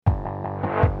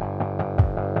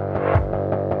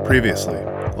Previously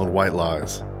on White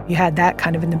Lies. You had that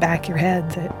kind of in the back of your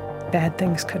head that bad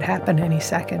things could happen any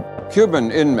second. Cuban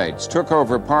inmates took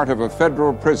over part of a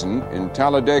federal prison in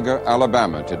Talladega,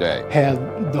 Alabama today.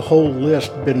 Had the whole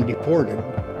list been deported,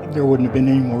 there wouldn't have been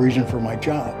any more reason for my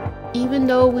job. Even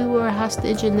though we were a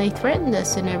hostage and they threatened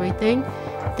us and everything,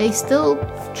 they still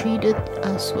treated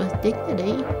us with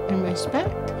dignity and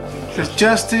respect. It's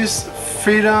justice,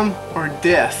 freedom, or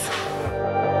death.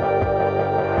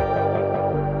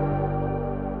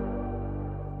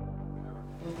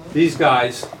 These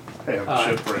guys,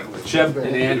 Chip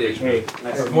and Andy,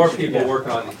 more people working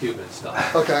on the Cuban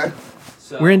stuff. Okay.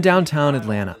 We're in downtown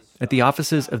Atlanta at the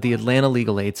offices of the Atlanta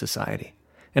Legal Aid Society.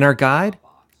 And our guide,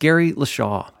 Gary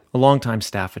LaShaw, a longtime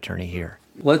staff attorney here.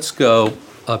 Let's go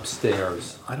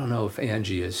upstairs. I don't know if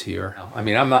Angie is here. I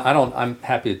mean, I'm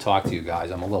happy to talk to you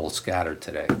guys. I'm a little scattered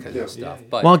today because of stuff.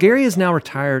 But While Gary is now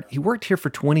retired, he worked here for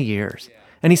 20 years,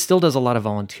 and he still does a lot of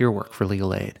volunteer work for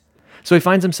legal aid. So he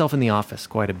finds himself in the office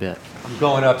quite a bit. I'm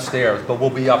going upstairs, but we'll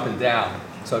be up and down,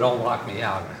 so don't lock me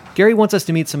out. Gary wants us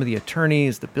to meet some of the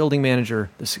attorneys, the building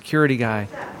manager, the security guy.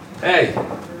 Hey,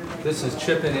 this is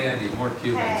Chip and Andy, more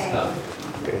Cuban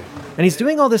stuff. And he's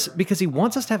doing all this because he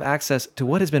wants us to have access to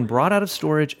what has been brought out of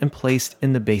storage and placed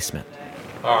in the basement.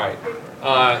 All right,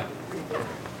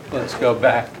 let's go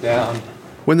back down.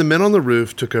 When the men on the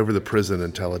roof took over the prison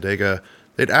in Talladega,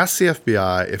 they'd asked the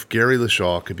FBI if Gary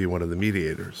LaShaw could be one of the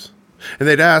mediators. And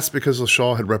they'd asked because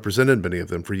LaShaw had represented many of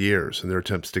them for years in their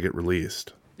attempts to get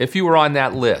released. If you were on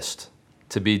that list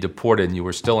to be deported and you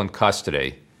were still in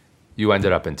custody, you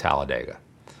ended up in Talladega.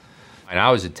 And I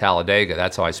was at Talladega.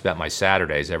 That's how I spent my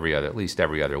Saturdays at least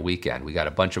every other weekend. We got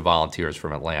a bunch of volunteers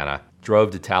from Atlanta, drove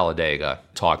to Talladega,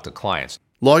 talked to clients.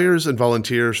 Lawyers and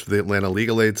volunteers for the Atlanta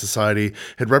Legal Aid Society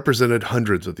had represented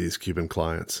hundreds of these Cuban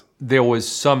clients. There was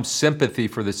some sympathy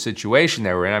for the situation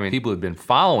they were in. I mean, people who had been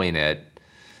following it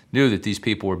knew that these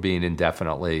people were being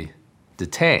indefinitely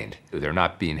detained. They're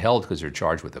not being held because they're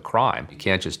charged with a crime. You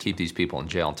can't just keep these people in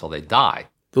jail until they die.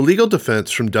 The legal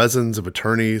defense from dozens of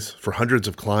attorneys for hundreds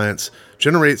of clients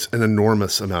generates an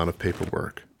enormous amount of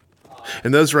paperwork.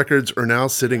 And those records are now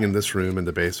sitting in this room in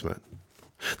the basement.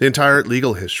 The entire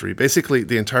legal history, basically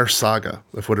the entire saga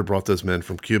of what had brought those men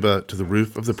from Cuba to the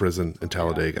roof of the prison in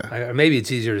Talladega. Maybe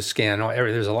it's easier to scan.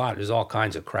 There's all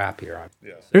kinds of crap here.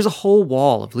 There's a whole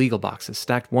wall of legal boxes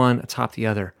stacked one atop the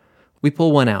other. We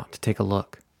pull one out to take a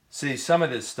look. See, some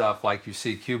of this stuff, like you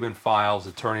see Cuban files,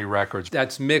 attorney records,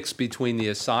 that's mixed between the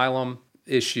asylum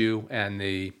issue and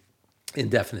the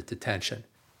indefinite detention.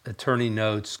 Attorney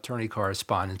notes, attorney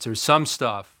correspondence. There's some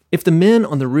stuff. If the men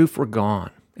on the roof were gone,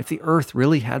 if the earth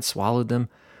really had swallowed them,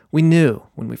 we knew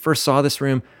when we first saw this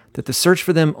room that the search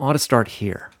for them ought to start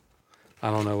here.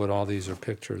 I don't know what all these are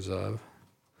pictures of.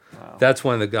 Wow. That's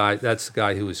the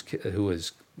guy who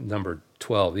was number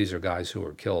 12. These are guys who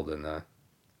were killed in the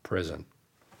prison.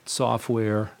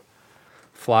 Software,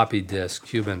 floppy disk,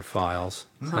 Cuban files.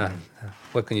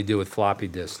 What can you do with floppy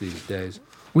disks these days?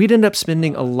 We'd end up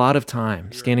spending a lot of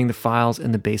time scanning the files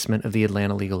in the basement of the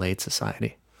Atlanta Legal Aid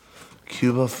Society.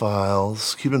 Cuban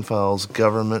files,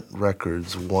 government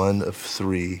records, 1 of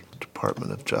 3,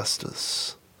 Department of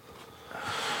Justice.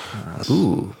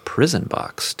 Prison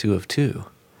box, 2 of 2.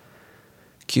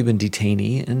 Cuban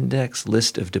detainee index,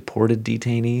 list of deported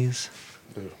detainees.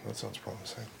 Ooh, that sounds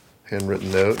promising.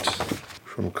 Handwritten note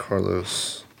from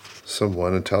Carlos,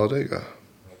 someone in Talladega.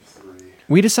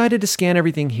 We decided to scan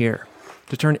everything here,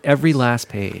 to turn every last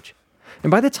page. And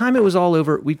by the time it was all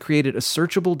over, we'd created a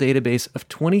searchable database of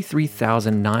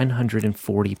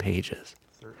 23,940 pages.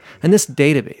 And this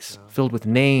database, filled with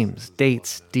names,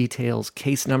 dates, details,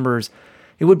 case numbers,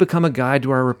 it would become a guide to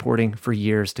our reporting for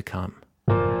years to come.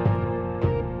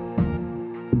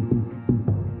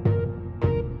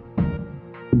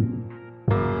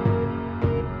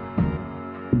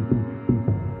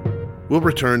 We'll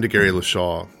return to Gary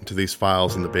LaShaw, to these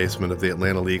files in the basement of the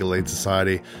Atlanta Legal Aid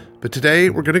Society, but today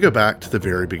we're going to go back to the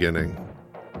very beginning.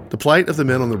 The plight of the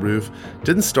men on the roof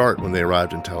didn't start when they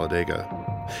arrived in Talladega,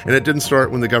 and it didn't start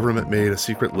when the government made a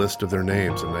secret list of their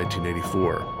names in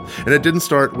 1984, and it didn't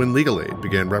start when Legal Aid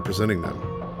began representing them.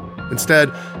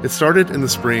 Instead, it started in the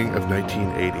spring of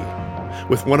 1980,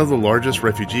 with one of the largest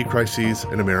refugee crises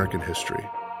in American history.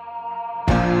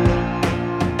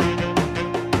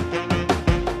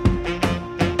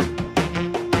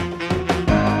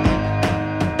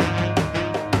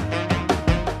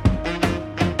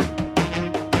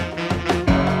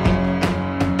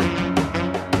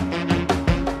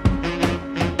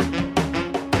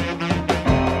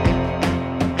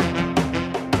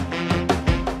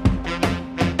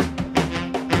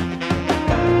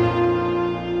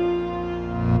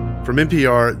 From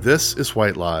NPR, this is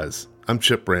White Lies. I'm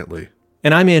Chip Brantley.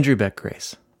 And I'm Andrew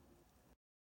Beck-Grace.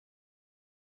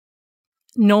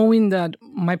 Knowing that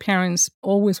my parents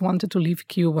always wanted to leave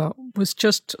Cuba was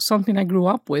just something I grew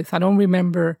up with. I don't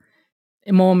remember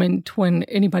a moment when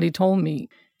anybody told me.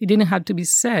 It didn't have to be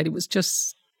said. It was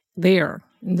just there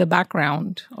in the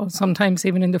background, or sometimes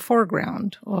even in the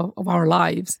foreground of our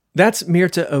lives. That's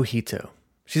Mirta Ojito.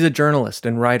 She's a journalist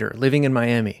and writer living in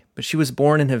Miami, but she was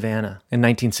born in Havana in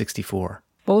 1964.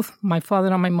 Both my father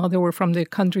and my mother were from the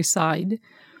countryside.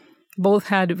 Both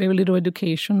had very little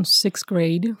education, 6th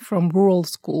grade, from rural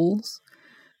schools.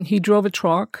 He drove a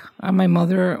truck, and my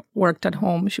mother worked at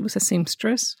home. She was a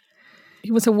seamstress.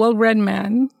 He was a well-read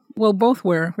man. Well, both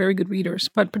were very good readers,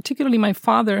 but particularly my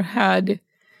father had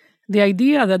the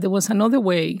idea that there was another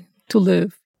way to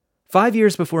live. 5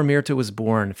 years before Mirta was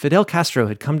born, Fidel Castro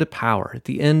had come to power at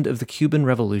the end of the Cuban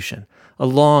Revolution, a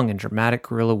long and dramatic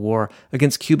guerrilla war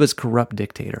against Cuba's corrupt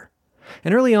dictator.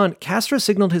 And early on, Castro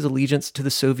signaled his allegiance to the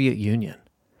Soviet Union.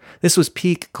 This was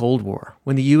peak Cold War,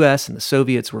 when the U.S. and the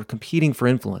Soviets were competing for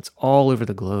influence all over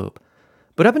the globe.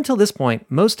 But up until this point,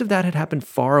 most of that had happened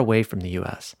far away from the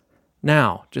U.S.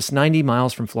 Now, just 90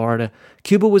 miles from Florida,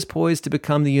 Cuba was poised to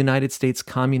become the United States'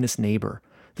 communist neighbor,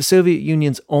 the Soviet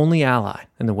Union's only ally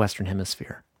in the Western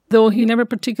Hemisphere. Though he never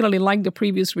particularly liked the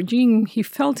previous regime, he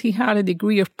felt he had a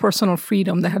degree of personal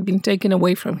freedom that had been taken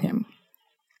away from him.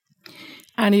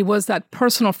 And it was that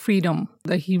personal freedom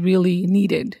that he really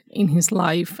needed in his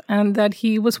life, and that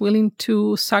he was willing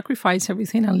to sacrifice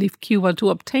everything and leave Cuba to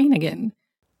obtain again.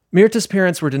 Mirta's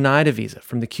parents were denied a visa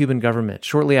from the Cuban government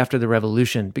shortly after the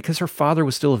revolution because her father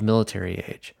was still of military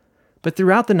age. But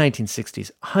throughout the 1960s,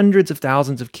 hundreds of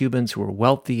thousands of Cubans who were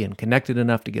wealthy and connected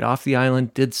enough to get off the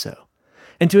island did so.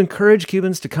 And to encourage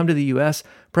Cubans to come to the U.S.,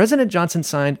 President Johnson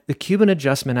signed the Cuban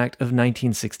Adjustment Act of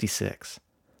 1966.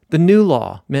 The new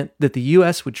law meant that the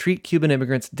U.S. would treat Cuban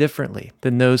immigrants differently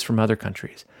than those from other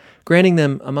countries, granting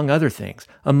them, among other things,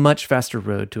 a much faster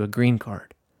road to a green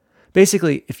card.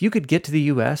 Basically, if you could get to the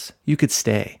U.S., you could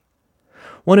stay.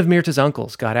 One of Mirta's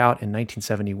uncles got out in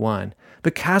 1971,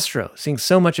 but Castro, seeing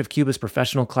so much of Cuba's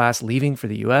professional class leaving for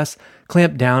the U.S.,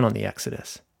 clamped down on the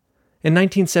exodus. In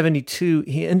 1972,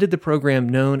 he ended the program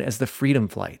known as the Freedom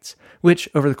Flights, which,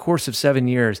 over the course of 7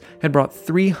 years, had brought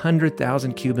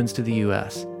 300,000 Cubans to the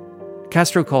U.S.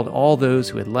 Castro called all those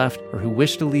who had left or who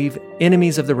wished to leave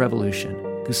enemies of the revolution,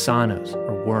 gusanos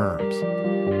or worms.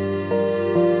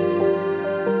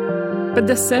 But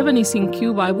the 70s in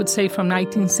Cuba, I would say from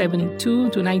 1972 to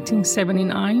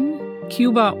 1979,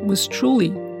 Cuba was truly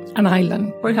an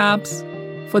island, perhaps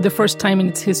for the first time in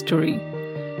its history.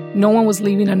 No one was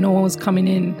leaving and no one was coming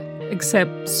in,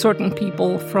 except certain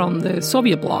people from the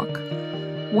Soviet bloc.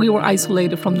 We were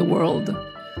isolated from the world.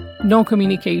 No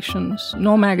communications,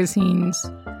 no magazines,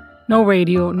 no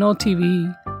radio, no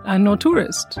TV, and no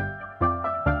tourists.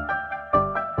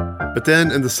 But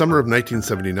then, in the summer of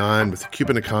 1979, with the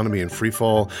Cuban economy in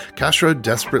freefall, Castro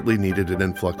desperately needed an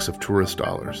influx of tourist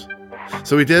dollars.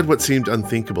 So he did what seemed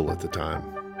unthinkable at the time.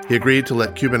 He agreed to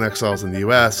let Cuban exiles in the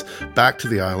U.S. back to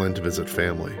the island to visit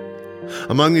family.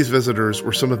 Among these visitors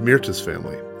were some of Mirta's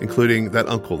family, including that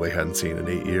uncle they hadn't seen in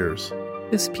 8 years.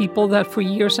 These people that for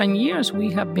years and years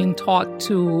we have been taught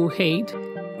to hate.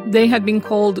 They had been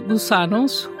called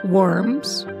gusanos,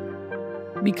 worms,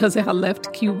 because they had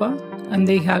left Cuba and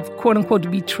they had,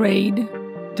 quote-unquote, betrayed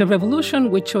the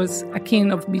revolution, which was akin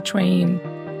of betraying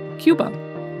Cuba.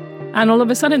 And all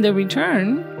of a sudden they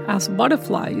return as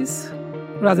butterflies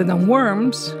rather than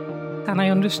worms, and I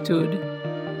understood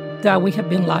that we had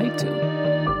been lied to.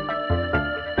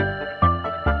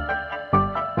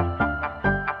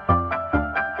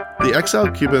 The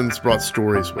exiled Cubans brought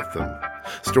stories with them.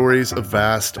 Stories of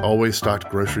vast, always stocked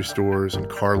grocery stores and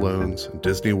car loans and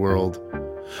Disney World.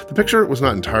 The picture was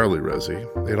not entirely rosy.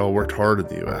 They'd all worked hard in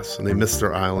the U.S., and they missed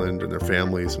their island and their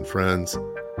families and friends.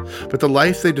 But the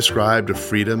life they described of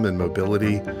freedom and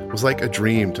mobility was like a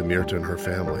dream to Mirta and her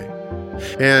family.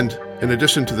 And in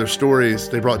addition to their stories,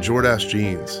 they brought Jordache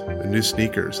jeans and new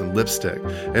sneakers and lipstick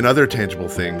and other tangible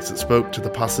things that spoke to the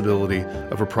possibility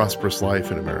of a prosperous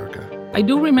life in America. I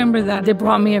do remember that they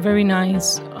brought me a very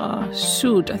nice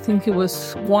suit. I think it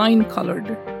was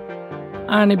wine-colored.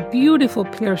 And a beautiful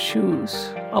pair of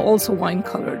shoes, also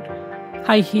wine-colored,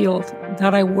 high heeled,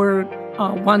 that I wore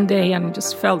one day and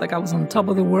just felt like I was on top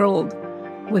of the world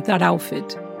with that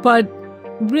outfit. But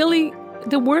really,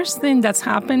 the worst thing that's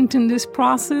happened in this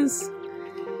process,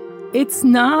 it's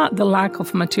not the lack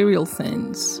of material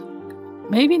things,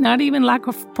 maybe not even lack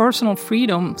of personal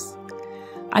freedoms.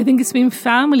 I think it's been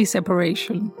family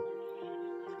separation.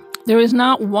 There is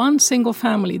not one single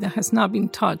family that has not been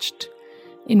touched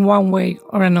in one way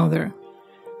or another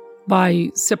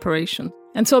by separation.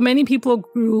 And so many people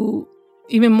grew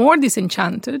even more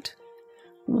disenchanted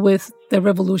with the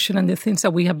revolution and the things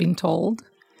that we have been told.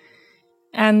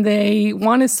 And they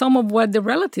wanted some of what the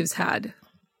relatives had,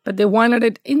 but they wanted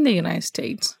it in the United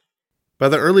States. By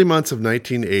the early months of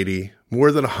 1980,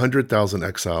 more than 100,000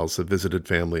 exiles have visited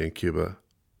family in Cuba.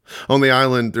 On the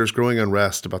island, there's growing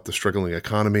unrest about the struggling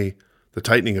economy, the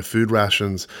tightening of food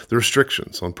rations, the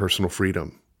restrictions on personal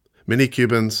freedom. Many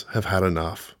Cubans have had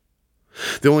enough.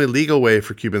 The only legal way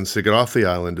for Cubans to get off the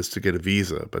island is to get a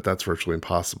visa, but that's virtually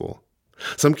impossible.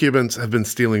 Some Cubans have been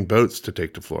stealing boats to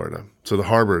take to Florida, so the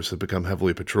harbors have become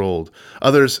heavily patrolled.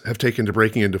 Others have taken to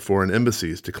breaking into foreign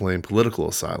embassies to claim political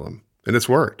asylum. And it's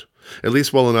worked, at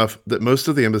least well enough that most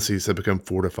of the embassies have become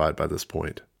fortified by this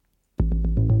point.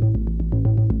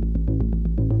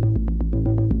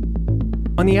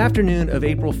 On the afternoon of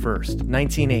April 1st,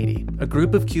 1980, a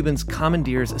group of Cubans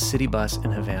commandeers a city bus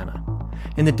in Havana.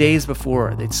 In the days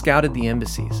before, they'd scouted the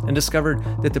embassies and discovered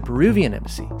that the Peruvian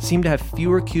embassy seemed to have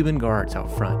fewer Cuban guards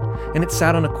out front, and it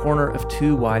sat on a corner of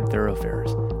two wide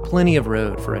thoroughfares, plenty of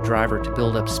road for a driver to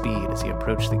build up speed as he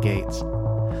approached the gates.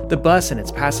 The bus and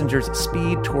its passengers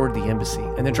speed toward the embassy,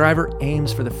 and the driver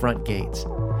aims for the front gates.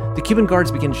 The Cuban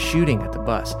guards begin shooting at the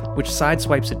bus, which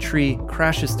sideswipes a tree,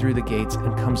 crashes through the gates,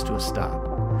 and comes to a stop.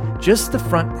 Just the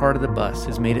front part of the bus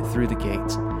has made it through the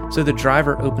gates, so the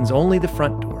driver opens only the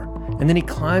front door, and then he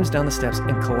climbs down the steps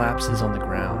and collapses on the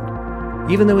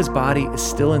ground. Even though his body is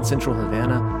still in central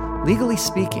Havana, legally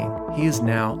speaking, he is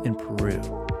now in Peru.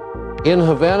 In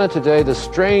Havana today, the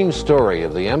strange story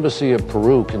of the Embassy of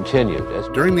Peru continued.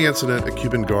 During the incident, a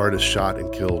Cuban guard is shot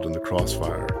and killed in the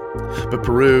crossfire. But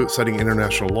Peru, citing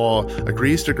international law,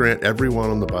 agrees to grant everyone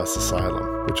on the bus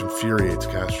asylum, which infuriates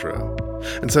Castro.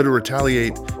 And so to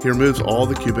retaliate, he removes all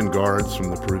the Cuban guards from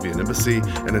the Peruvian embassy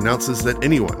and announces that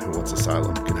anyone who wants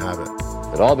asylum can have it.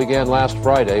 It all began last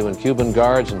Friday when Cuban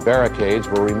guards and barricades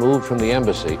were removed from the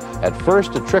embassy. At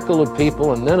first, a trickle of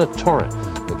people and then a torrent.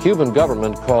 The Cuban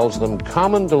government calls them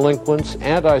common delinquents,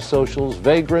 antisocials,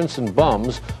 vagrants, and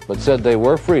bums, but said they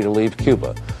were free to leave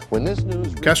Cuba. When this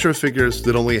news... Castro figures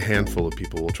that only a handful of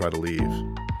people will try to leave.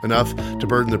 Enough to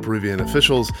burden the Peruvian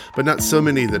officials, but not so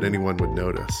many that anyone would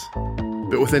notice.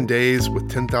 But within days, with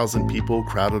 10,000 people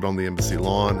crowded on the embassy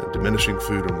lawn and diminishing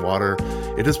food and water,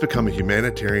 it has become a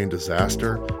humanitarian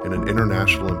disaster and an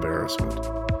international embarrassment.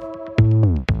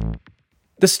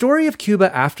 The story of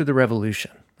Cuba after the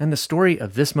revolution, and the story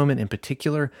of this moment in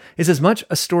particular, is as much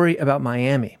a story about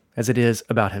Miami as it is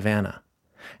about Havana.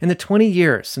 In the 20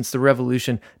 years since the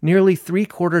revolution, nearly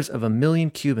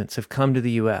 750,000 Cubans have come to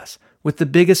the U.S., with the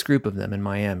biggest group of them in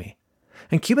Miami.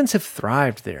 And Cubans have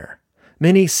thrived there.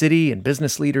 Many city and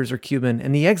business leaders are Cuban,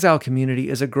 and the exile community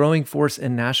is a growing force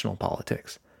in national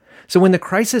politics. So when the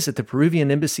crisis at the Peruvian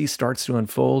embassy starts to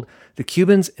unfold, the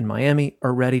Cubans in Miami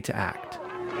are ready to act.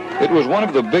 It was one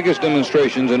of the biggest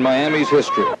demonstrations in Miami's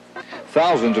history.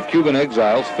 Thousands of Cuban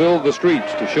exiles filled the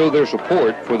streets to show their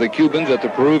support for the Cubans at the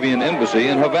Peruvian embassy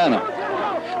in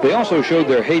Havana. They also showed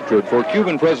their hatred for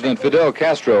Cuban President Fidel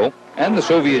Castro and the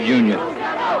Soviet Union.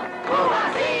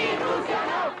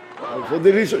 For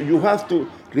the reason you have to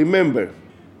remember,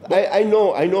 I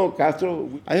know Castro.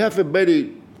 I have a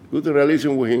very good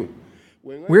relation with him.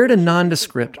 We're at a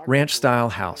nondescript ranch-style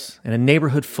house in a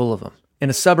neighborhood full of them, in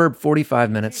a suburb 45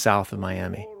 minutes south of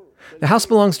Miami. The house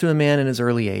belongs to a man in his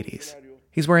early 80s.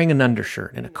 He's wearing an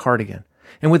undershirt and a cardigan,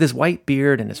 and with his white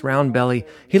beard and his round belly,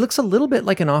 he looks a little bit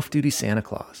like an off-duty Santa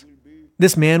Claus.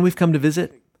 This man we've come to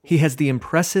visit, he has the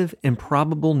impressive,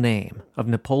 improbable name of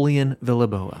Napoleon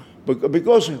Villaboa.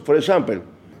 Because, for example,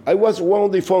 I was one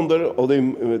of the founders of the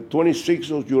 26th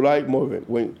of July movement.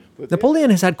 Napoleon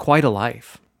has had quite a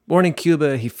life. Born in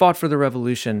Cuba, he fought for the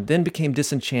revolution, then became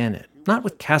disenchanted, not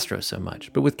with Castro so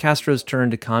much, but with Castro's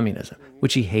turn to communism,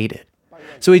 which he hated.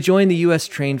 So he joined the U.S.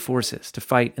 trained forces to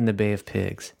fight in the Bay of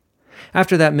Pigs.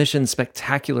 After that mission's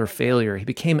spectacular failure, he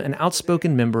became an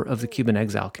outspoken member of the Cuban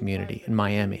exile community in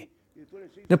Miami.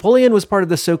 Napoleon was part of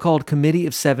the so-called Committee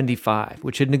of 75,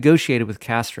 which had negotiated with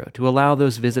Castro to allow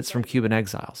those visits from Cuban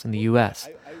exiles in the U.S.,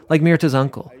 like Mirta's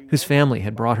uncle, whose family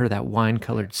had brought her that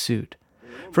wine-colored suit.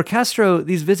 For Castro,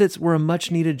 these visits were a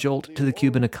much-needed jolt to the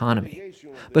Cuban economy.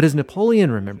 But as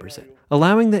Napoleon remembers it,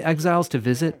 allowing the exiles to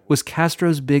visit was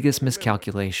Castro's biggest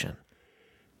miscalculation.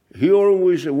 He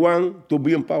always wanted to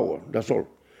be in power, that's all.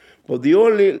 But the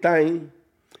only time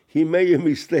he made a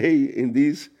mistake in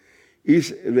this is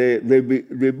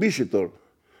the visitor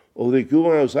of the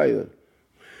Cuban outsider.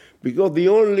 Because the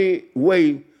only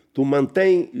way to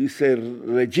maintain this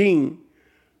regime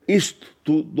is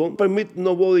to don't permit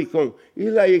nobody come.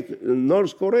 It's like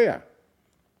North Korea.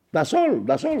 That's all.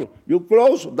 That's all. You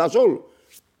close. That's all.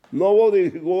 Nobody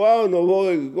go out.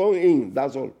 Nobody go in.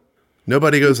 That's all.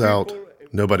 Nobody goes out.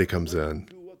 Nobody comes in.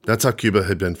 That's how Cuba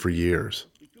had been for years.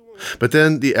 But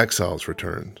then the exiles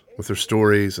returned, with their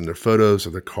stories and their photos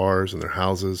of their cars and their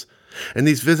houses, and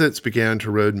these visits began to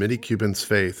erode many Cubans'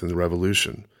 faith in the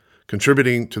revolution,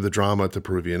 contributing to the drama at the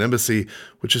Peruvian embassy,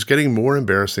 which is getting more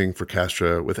embarrassing for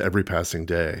Castro with every passing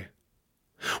day.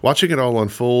 Watching it all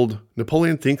unfold,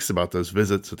 Napoleon thinks about those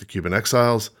visits with the Cuban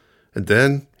exiles, and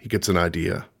then he gets an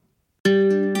idea.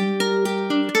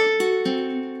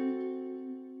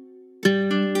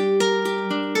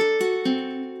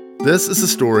 This is the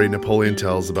story Napoleon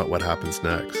tells about what happens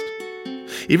next.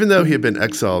 Even though he had been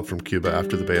exiled from Cuba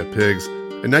after the Bay of Pigs,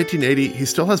 in 1980 he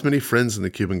still has many friends in the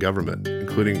Cuban government,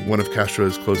 including one of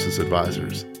Castro's closest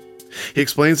advisors. He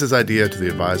explains his idea to the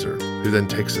advisor, who then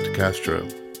takes it to Castro.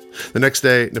 The next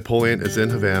day, Napoleon is in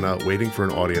Havana waiting for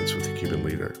an audience with the Cuban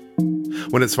leader.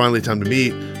 When it's finally time to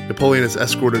meet, Napoleon is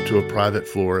escorted to a private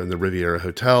floor in the Riviera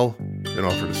Hotel and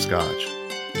offered a scotch.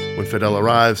 When Fidel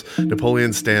arrives,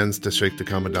 Napoleon stands to shake the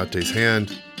Comandante's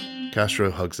hand.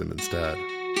 Castro hugs him instead.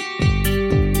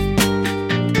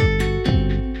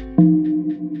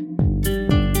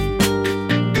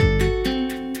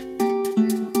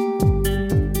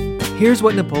 Here's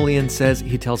what Napoleon says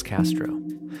he tells Castro.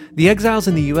 The exiles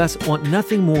in the U.S. want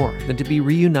nothing more than to be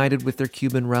reunited with their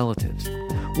Cuban relatives.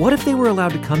 What if they were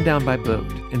allowed to come down by boat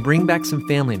and bring back some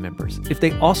family members if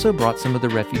they also brought some of the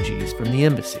refugees from the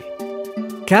embassy?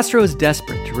 Castro is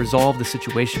desperate to resolve the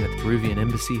situation at the Peruvian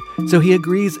embassy, so he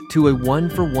agrees to a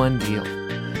one-for-one deal.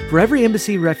 For every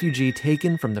embassy refugee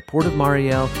taken from the port of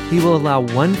Mariel, he will allow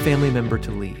one family member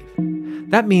to leave.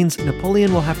 That means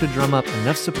Napoleon will have to drum up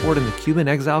enough support in the Cuban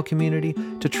exile community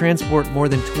to transport more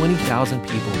than 20,000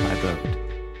 people by boat.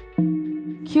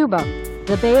 Cuba,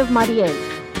 the Bay of Mariel,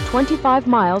 25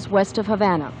 miles west of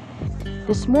Havana.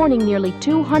 This morning, nearly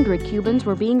 200 Cubans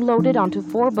were being loaded onto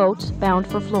 4 boats bound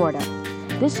for Florida.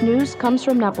 This news comes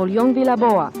from Napoleon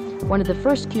Villaboa, one of the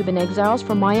first Cuban exiles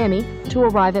from Miami to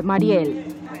arrive at Mariel.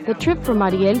 The trip from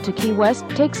Mariel to Key West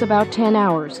takes about 10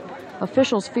 hours.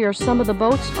 Officials fear some of the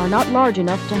boats are not large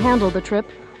enough to handle the trip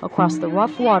across the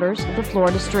rough waters of the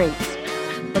Florida Straits.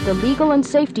 But the legal and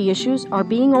safety issues are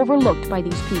being overlooked by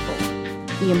these people.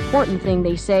 The important thing,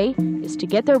 they say, is to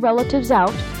get their relatives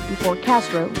out before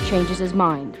Castro changes his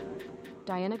mind.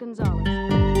 Diana Gonzalez.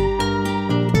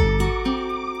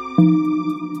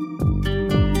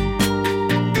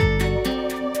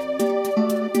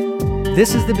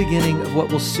 This is the beginning of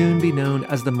what will soon be known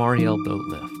as the Mariel Boat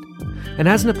Lift. And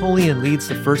as Napoleon leads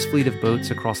the first fleet of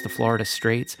boats across the Florida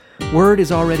Straits, word is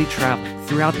already traveling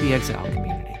throughout the exile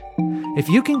community. If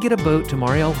you can get a boat to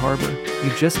Mariel Harbor,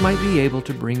 you just might be able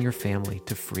to bring your family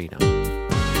to freedom.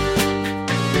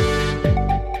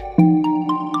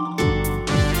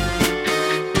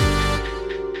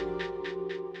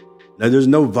 Now, there's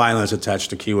no violence attached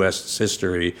to Key West's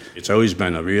history. It's always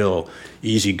been a real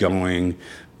easygoing,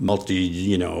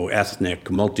 ethnic,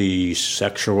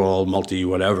 multi-sexual,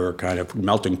 multi-whatever kind of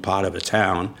melting pot of a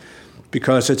town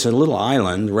because it's a little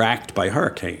island racked by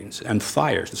hurricanes and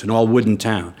fires. It's an all-wooden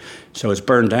town, so it's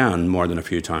burned down more than a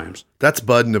few times. That's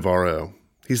Bud Navarro.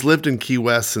 He's lived in Key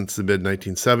West since the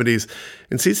mid-1970s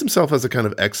and sees himself as a kind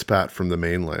of expat from the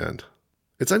mainland.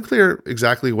 It's unclear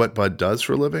exactly what Bud does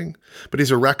for a living, but he's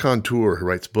a raconteur who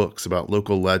writes books about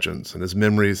local legends and his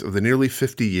memories of the nearly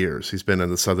 50 years he's been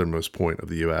in the southernmost point of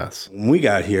the U.S. When we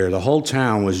got here, the whole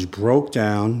town was broke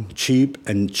down, cheap,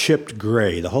 and chipped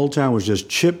gray. The whole town was just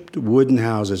chipped wooden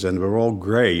houses, and they were all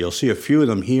gray. You'll see a few of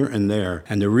them here and there.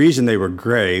 And the reason they were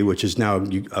gray, which is now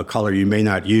a color you may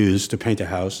not use to paint a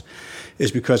house,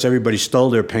 is because everybody stole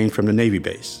their paint from the Navy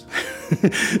base.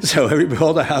 So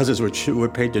all the houses were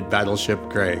painted battleship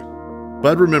gray.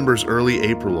 Bud remembers early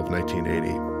April of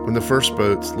 1980, when the first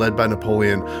boats, led by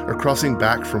Napoleon, are crossing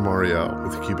back from Mariel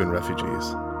with the Cuban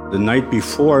refugees. The night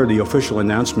before the official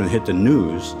announcement hit the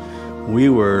news, we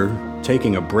were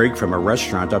taking a break from a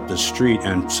restaurant up the street,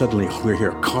 and suddenly we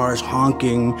hear cars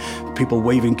honking, people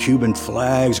waving Cuban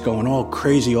flags, going all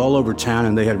crazy all over town,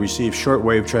 and they had received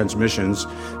shortwave transmissions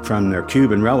from their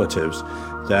Cuban relatives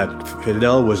that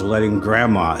Fidel was letting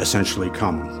grandma essentially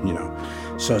come,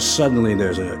 So suddenly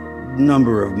there's a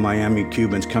number of Miami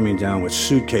Cubans coming down with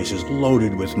suitcases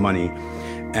loaded with money,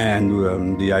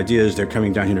 and the idea is they're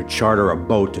coming down here to charter a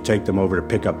boat to take them over to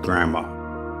pick up grandma.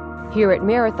 Here at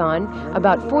Marathon,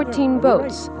 about 14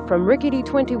 boats, from rickety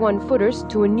 21-footers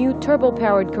to a new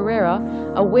turbo-powered Carrera,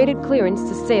 awaited clearance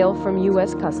to sail from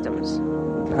U.S. Customs.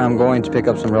 I'm going to pick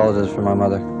up some relatives for my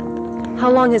mother.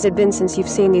 How long has it been since you've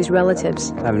seen these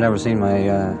relatives? I've never seen my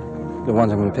The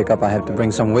ones I'm going to pick up, I have to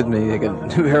bring some with me. They can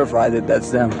verify that that's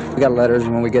them. We got letters,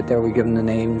 and when we get there, we give them the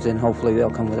names, and hopefully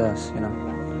they'll come with us, you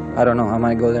know. I don't know. I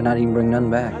might go there, not even bring none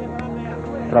back.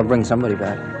 But I'll bring somebody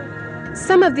back.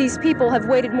 Some of these people have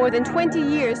waited more than 20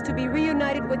 years to be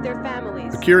reunited with their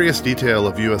families. The curious detail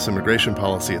of U.S. immigration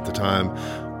policy at the time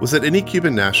was that any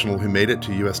Cuban national who made it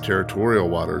to U.S. territorial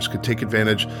waters could take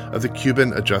advantage of the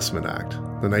Cuban Adjustment Act,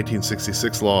 the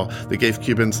 1966 law that gave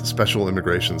Cubans special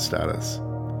immigration status.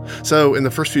 So, in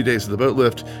the first few days of the boat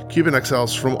lift, Cuban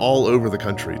exiles from all over the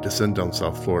country descend on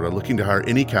South Florida, looking to hire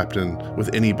any captain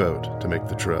with any boat to make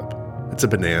the trip. It's a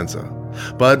bonanza.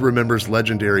 Bud remembers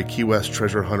legendary Key West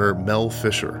treasure hunter Mel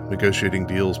Fisher negotiating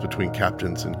deals between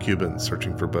captains and Cubans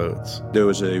searching for boats. There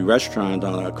was a restaurant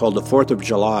called the 4th of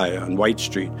July on White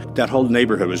Street. That whole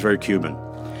neighborhood was very Cuban.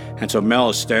 And so Mel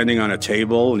is standing on a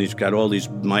table, and he's got all these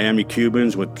Miami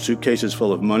Cubans with suitcases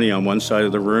full of money on one side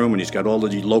of the room, and he's got all of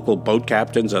the local boat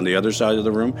captains on the other side of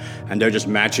the room, and they're just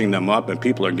matching them up, and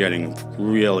people are getting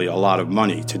really a lot of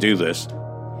money to do this.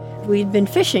 We'd been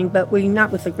fishing, but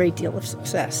not with a great deal of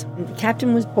success. And the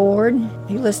captain was bored.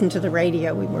 He listened to the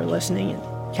radio. We were listening,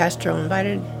 and Castro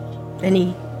invited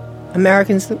any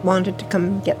Americans that wanted to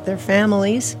come get their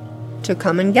families to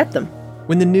come and get them.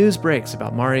 When the news breaks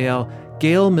about Mariel,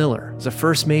 Gail Miller is a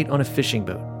first mate on a fishing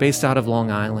boat based out of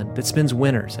Long Island that spends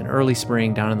winters and early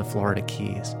spring down in the Florida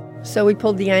Keys. So we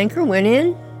pulled the anchor, went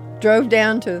in, drove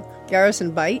down to Garrison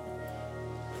Bight,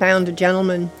 found a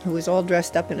gentleman who was all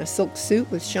dressed up in a silk suit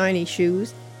with shiny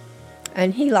shoes.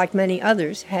 And he, like many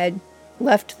others, had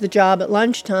left the job at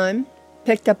lunchtime,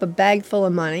 picked up a bag full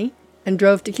of money, and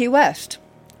drove to Key West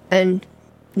and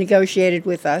negotiated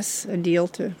with us a deal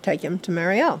to take him to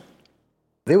Mariel.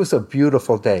 It was a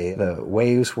beautiful day. The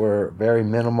waves were very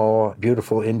minimal,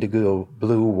 beautiful indigo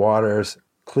blue waters,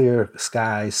 clear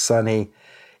skies, sunny.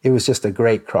 It was just a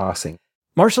great crossing.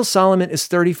 Marshall Solomon is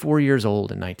 34 years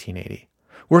old in 1980.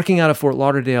 Working out of Fort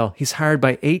Lauderdale, he's hired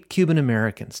by 8 Cuban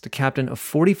Americans to captain a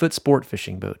 40-foot sport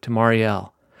fishing boat to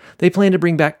Mariel. They plan to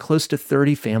bring back close to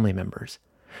 30 family members.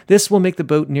 This will make the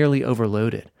boat nearly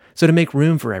overloaded. So to make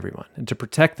room for everyone and to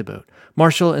protect the boat,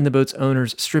 Marshall and the boat's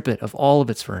owners strip it of all of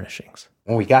its furnishings.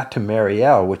 When we got to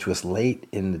Mariel, which was late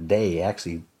in the day,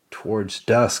 actually towards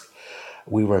dusk,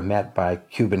 we were met by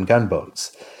Cuban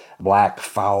gunboats. Black,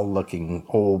 foul-looking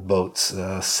old boats,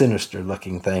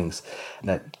 sinister-looking things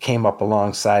that came up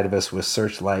alongside of us with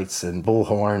searchlights and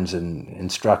bullhorns and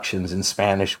instructions in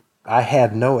Spanish. I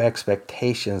had no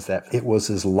expectations that it was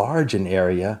as large an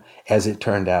area as it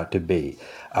turned out to be.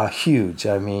 Huge,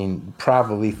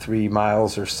 probably 3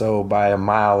 miles or so by a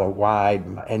mile wide,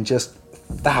 and just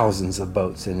thousands of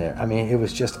boats in there. It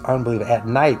was just unbelievable. At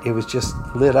night, it was just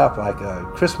lit up like a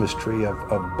Christmas tree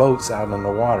of boats out on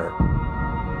the water.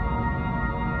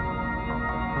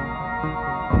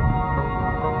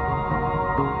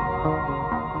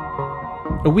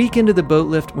 A week into the boat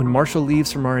lift, when Marshall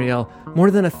leaves for Mariel, more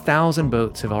than 1,000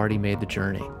 boats have already made the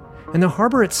journey. And the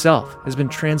harbor itself has been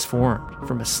transformed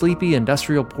from a sleepy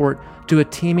industrial port to a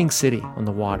teeming city on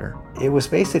the water. It was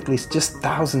basically just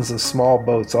thousands of small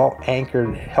boats all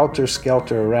anchored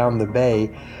helter-skelter around the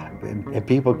bay, and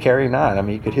people carrying on.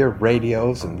 You could hear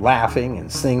radios and laughing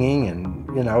and singing, and,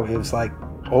 it was like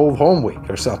Old Home Week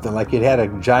or something, like it had a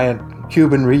giant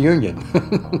Cuban reunion.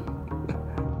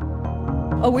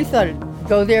 We thought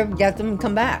go there, get them, and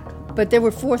come back. But there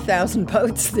were 4,000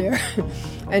 boats there.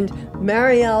 And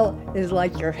Mariel is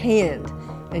like your hand,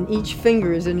 and each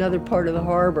finger is another part of the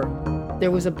harbor.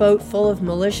 There was a boat full of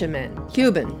militiamen,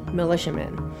 Cuban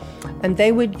militiamen, and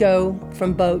they would go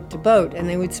from boat to boat, and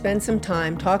they would spend some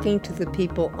time talking to the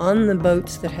people on the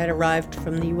boats that had arrived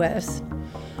from the U.S.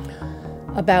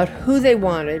 about who they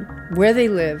wanted, where they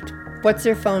lived, what's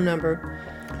their phone number,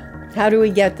 how do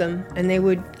we get them, and they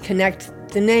would connect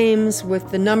the names with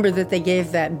the number that they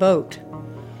gave that boat.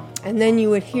 And then you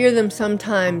would hear them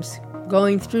sometimes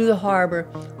going through the harbor,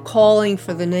 calling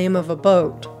for the name of a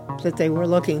boat that they were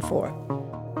looking for.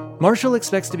 Marshall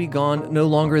expects to be gone no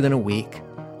longer than a week,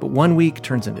 but 1 week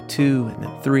turns into 2 and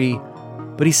then 3,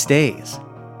 but he stays.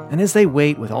 And as they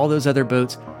wait with all those other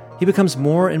boats, he becomes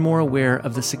more and more aware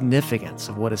of the significance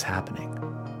of what is happening.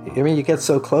 You get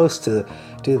so close to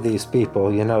these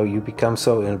people, you become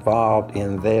so involved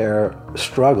in their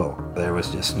struggle. There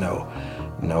was just no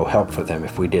help for them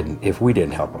if we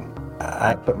didn't help them.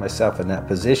 I put myself in that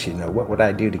position. What would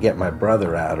I do to get my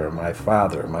brother out, or my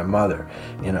father, or my mother?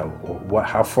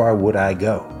 How far would I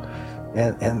go?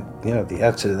 And the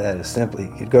answer to that is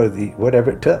simply you'd go to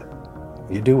whatever it took.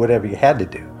 You do whatever you had to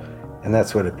do, and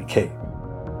that's what it became.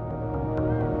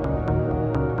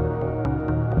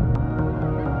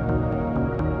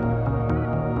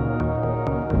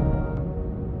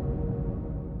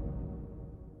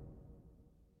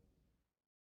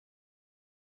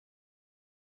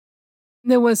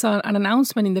 there was an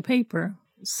announcement in the paper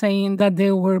saying that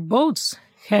there were boats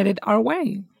headed our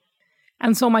way.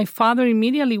 And so my father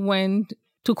immediately went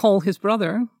to call his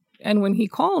brother. And when he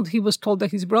called, he was told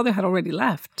that his brother had already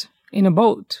left in a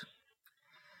boat.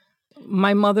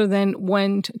 My mother then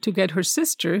went to get her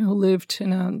sister, who lived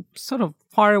in a sort of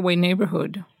faraway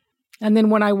neighborhood. And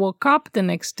then when I woke up the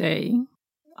next day,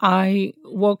 I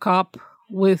woke up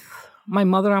with my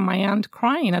mother and my aunt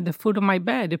crying at the foot of my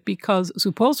bed because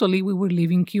supposedly we were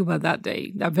leaving Cuba that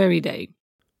day, that very day.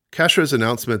 Castro's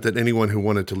announcement that anyone who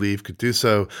wanted to leave could do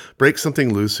so breaks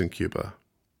something loose in Cuba.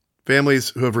 Families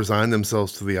who have resigned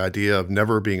themselves to the idea of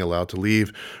never being allowed to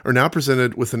leave are now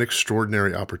presented with an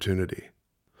extraordinary opportunity.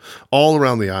 All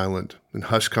around the island, in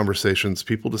hushed conversations,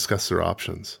 people discuss their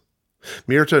options.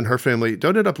 Mirta and her family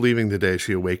don't end up leaving the day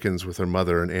she awakens with her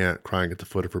mother and aunt crying at the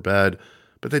foot of her bed,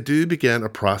 but they do begin a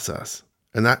process,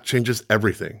 and that changes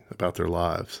everything about their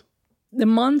lives. The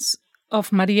months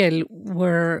of Mariel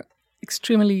were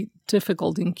extremely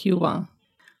difficult in Cuba.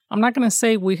 I'm not going to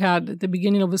say we had the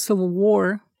beginning of a civil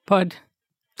war, but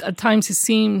at times it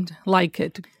seemed like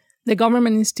it. The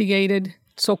government instigated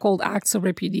so-called acts of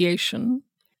repudiation.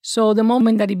 So the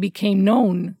moment that it became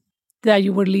known that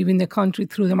you were leaving the country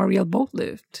through the Mariel boat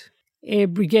lift, a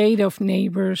brigade of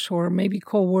neighbors or maybe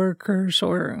co-workers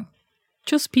or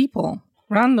just people,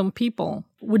 random people,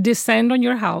 would descend on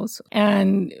your house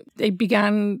and they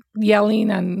began yelling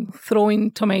and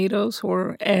throwing tomatoes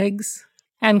or eggs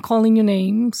and calling you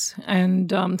names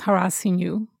and harassing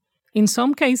you. In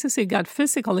some cases, it got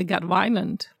physical, it got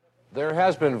violent. There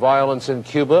has been violence in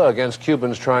Cuba against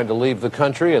Cubans trying to leave the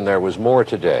country, and there was more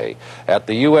today. At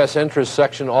the U.S. Interest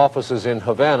Section offices in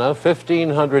Havana,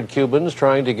 1,500 Cubans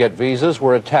trying to get visas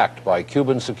were attacked by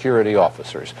Cuban security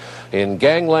officers. In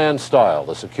gangland style,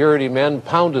 the security men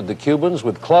pounded the Cubans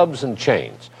with clubs and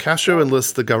chains. Castro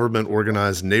enlists the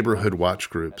government-organized neighborhood watch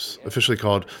groups, officially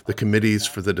called the Committees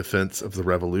for the Defense of the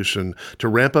Revolution, to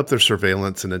ramp up their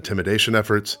surveillance and intimidation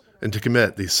efforts and to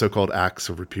commit these so-called acts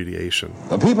of repudiation.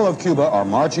 The people of Cuba are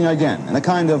marching again in a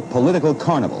kind of political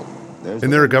carnival.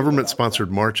 And there are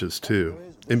government-sponsored marches, too.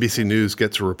 NBC News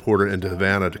gets a reporter into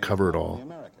Havana to cover it all.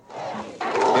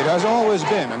 It has always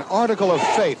been an article of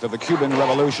faith of the Cuban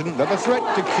Revolution that the threat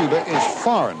to Cuba is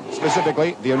foreign,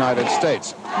 specifically the United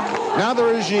States. Now the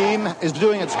regime is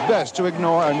doing its best to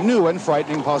ignore a new and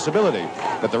frightening possibility,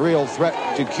 that the real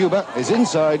threat to Cuba is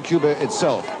inside Cuba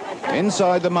itself,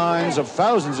 inside the minds of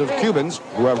thousands of Cubans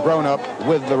who have grown up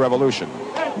with the revolution.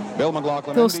 Bill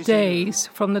McLaughlin. Those NBC days,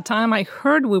 from the time I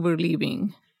heard we were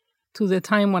leaving to the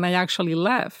time when I actually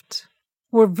left,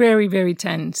 were very, very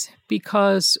tense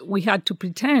because we had to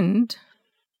pretend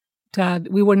that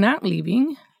we were not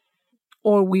leaving,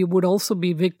 or we would also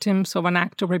be victims of an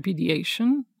act of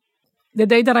repudiation. The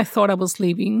day that I thought I was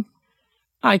leaving,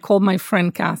 I called my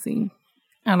friend Kathy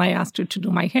and I asked her to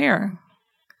do my hair.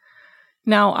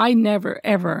 Now, I never,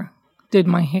 ever did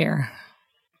my hair.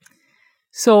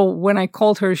 So when I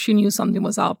called her, she knew something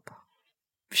was up.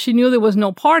 She knew there was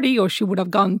no party, or she would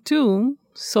have gone too,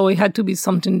 so it had to be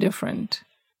something different.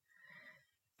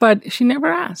 But she never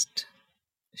asked.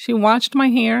 She washed my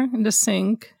hair in the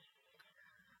sink,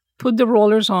 put the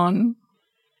rollers on,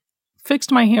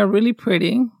 fixed my hair really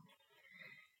pretty,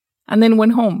 and then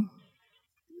went home.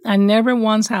 And never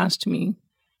once asked me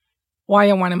why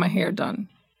I wanted my hair done,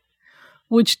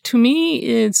 which to me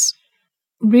is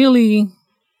really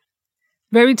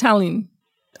very telling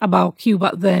about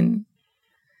Cuba then.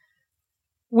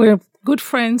 We're good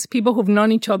friends, people who've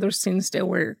known each other since they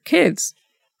were kids.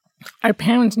 Our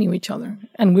parents knew each other,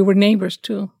 and we were neighbors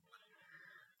too.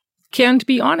 Can't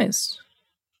be honest.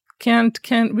 Can't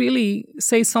really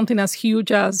say something as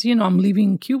huge as, I'm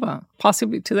leaving Cuba,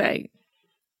 possibly today.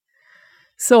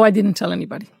 So I didn't tell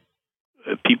anybody.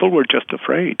 People were just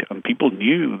afraid, and people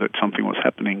knew that something was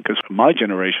happening because my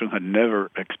generation had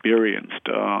never experienced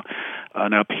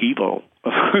an upheaval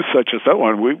such as that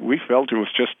one. We felt it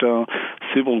was just a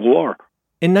civil war.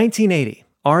 In 1980,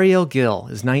 Ariel Gil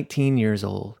is 19 years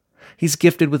old. He's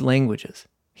gifted with languages.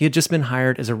 He had just been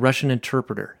hired as a Russian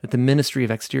interpreter at the Ministry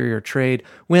of Exterior Trade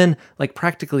when, like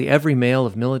practically every male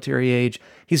of military age,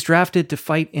 he's drafted to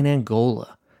fight in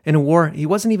Angola, in a war he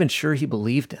wasn't even sure he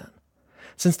believed in.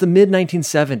 Since the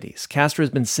mid-1970s, Castro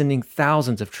has been sending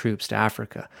thousands of troops to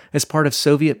Africa as part of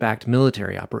Soviet-backed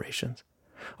military operations.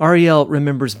 Ariel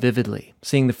remembers vividly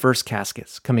seeing the first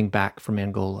caskets coming back from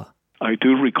Angola. I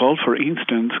do recall, for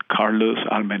instance, Carlos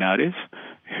Almenares,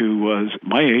 who was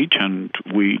my age, and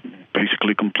we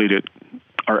basically completed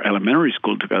our elementary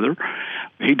school together.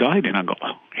 He died in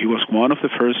Angola. He was one of the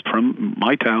first from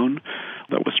my town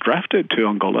that was drafted to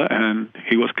Angola, and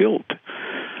he was killed.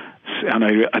 And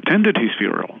I attended his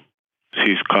funeral.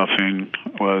 His coffin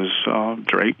was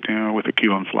draped with a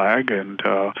Cuban flag, and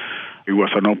it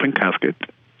was an open casket.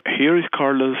 Here is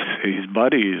Carlos. His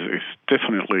body is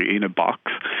definitely in a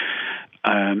box.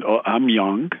 And I'm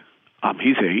young. I'm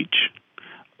his age.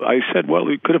 I said, well,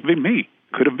 it could have been me.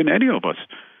 Could have been any of us.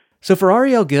 So for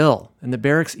Ariel Gil, in the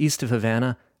barracks east of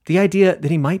Havana, the idea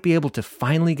that he might be able to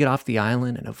finally get off the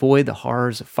island and avoid the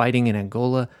horrors of fighting in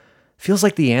Angola feels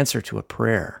like the answer to a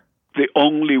prayer. The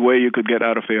only way you could get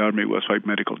out of the army was by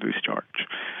medical discharge.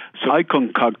 So I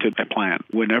concocted a plan.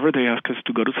 Whenever they asked us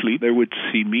to go to sleep, they would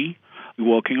see me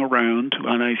walking around,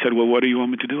 and I said, well, what do you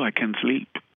want me to do? I can't sleep.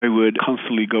 I would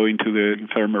constantly go into the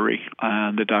infirmary,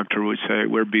 and the doctor would say,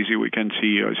 we're busy, we can't see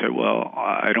you. I said, well,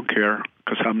 I don't care,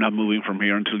 because I'm not moving from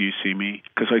here until you see me.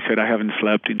 Because I said I haven't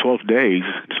slept in 12 days,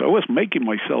 so I was making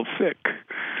myself sick.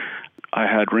 I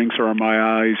had rings around my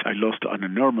eyes. I lost an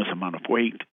enormous amount of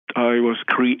weight. I was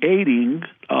creating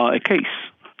a case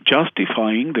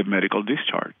justifying the medical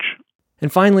discharge.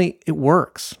 And finally, it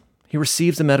works. He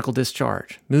receives the medical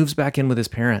discharge, moves back in with his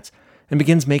parents, and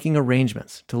begins making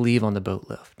arrangements to leave on the boat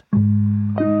lift.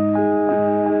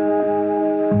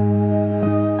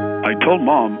 I told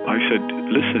Mom, I said,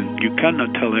 listen, you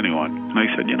cannot tell anyone. And I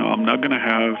said, I'm not going to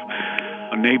have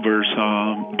neighbors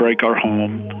break our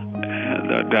home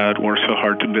that worked so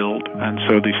hard to build. And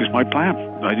so this is my plan.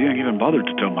 I didn't even bother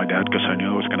to tell my dad because I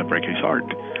knew I was going to break his heart.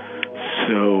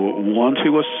 So once it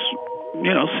was,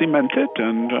 cemented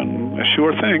and a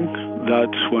sure thing,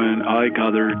 that's when I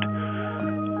gathered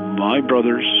my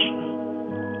brothers,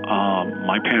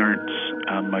 my parents,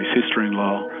 and my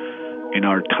sister-in-law in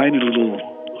our tiny little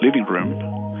living room,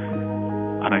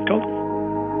 and I told them.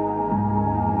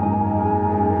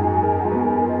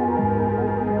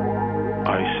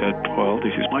 I said, well,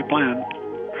 this is my plan,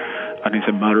 and it's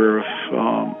a matter of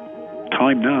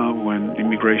time now when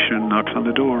immigration knocks on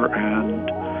the door and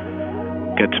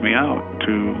gets me out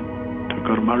to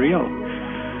go to Mariel.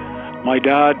 My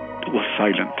dad was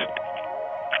silent.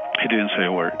 He didn't say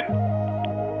a word.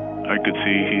 I could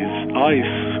see his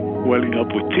eyes welling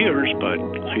up with tears, but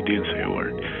he didn't say a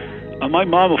word. And my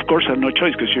mom, of course, had no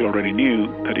choice because she already knew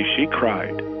that if she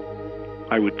cried,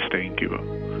 I would stay in Cuba.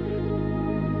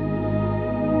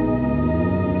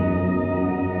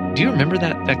 Do you remember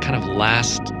that kind of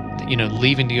last,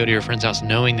 leaving to go to your friend's house,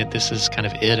 knowing that this is kind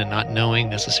of it and not knowing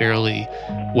necessarily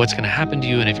what's going to happen to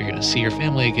you and if you're going to see your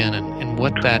family again and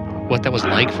what that was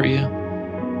like for you?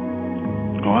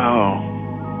 Wow.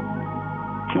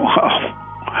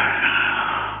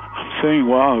 I'm saying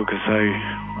wow because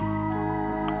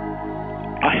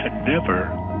I had never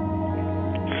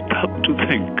stopped to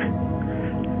think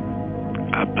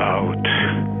about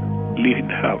leaving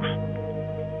the house.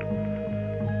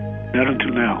 Not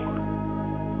until now.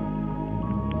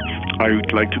 I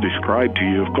would like to describe to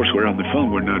you, of course we're on the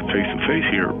phone, we're not face to face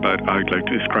here, but I'd like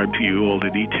to describe to you all the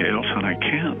details, and I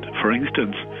can't. For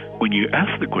instance, when you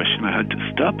asked the question, I had to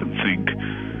stop and think.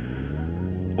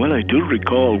 Well, I do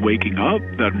recall waking up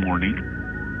that morning,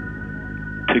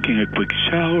 taking a quick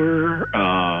shower,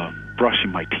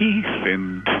 brushing my teeth,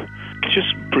 and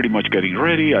just pretty much getting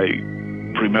ready. I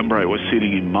remember I was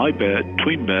sitting in my bed,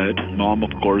 twin bed. Mom, of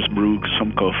course, brewed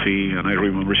some coffee, and I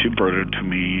remember she brought it to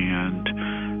me, and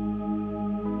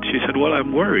she said, well,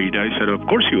 I'm worried. I said, of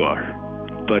course you are,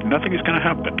 but nothing is going to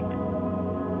happen.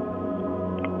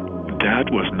 Dad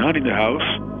was not in the house,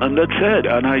 and that's it.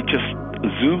 And I just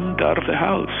zoomed out of the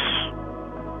house.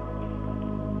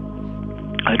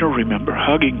 I don't remember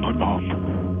hugging my mom.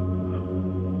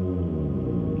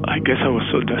 I guess I was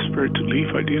so desperate to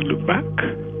leave, I didn't look back.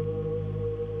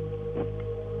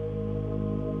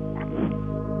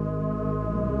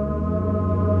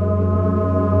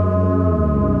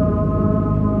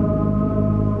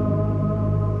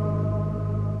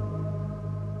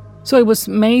 So it was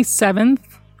May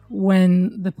 7th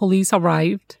when the police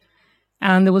arrived,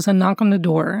 and there was a knock on the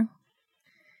door.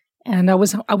 And I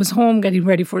was home getting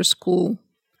ready for school.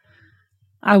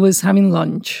 I was having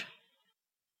lunch.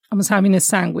 I was having a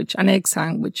sandwich, an egg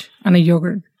sandwich, and a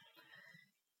yogurt.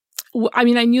 I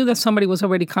mean, I knew that somebody was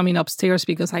already coming upstairs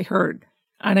because I heard.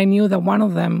 And I knew that one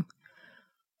of them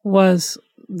was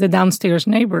the downstairs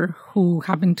neighbor who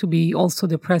happened to be also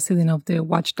the president of the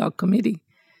Watchdog Committee.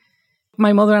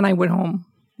 My mother and I went home,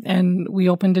 and we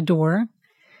opened the door,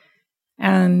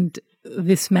 and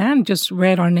this man just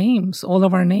read our names, all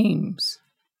of our names.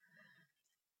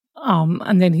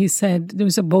 And then he said,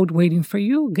 there's a boat waiting for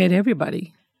you, get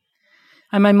everybody.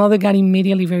 And my mother got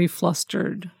immediately very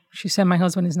flustered. She said, my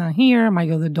husband is not here, my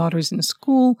other daughter's in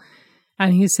school.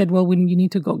 And he said, well, you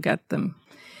need to go get them.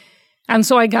 And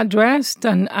so I got dressed,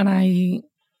 and I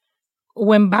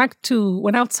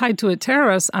went outside to a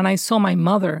terrace, and I saw my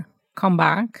mother come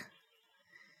back.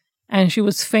 And she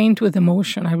was faint with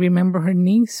emotion. I remember her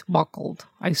knees buckled.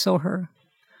 I saw her.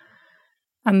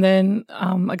 And then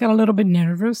I got a little bit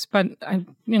nervous, but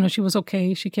she was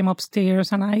okay. She came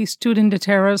upstairs, and I stood in the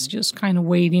terrace just kind of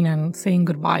waiting and saying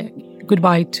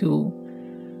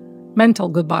mental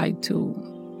goodbye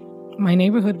to my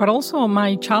neighborhood, but also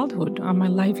my childhood and my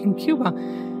life in Cuba.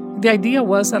 The idea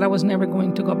was that I was never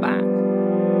going to go back.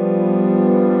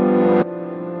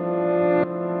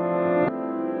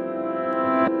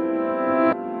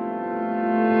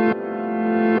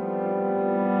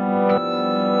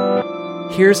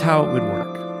 Here's how it would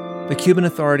work. The Cuban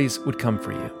authorities would come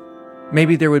for you.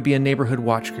 Maybe there would be a neighborhood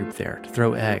watch group there to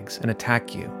throw eggs and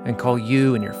attack you and call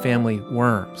you and your family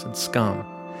worms and scum.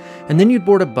 And then you'd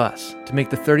board a bus to make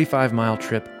the 35-mile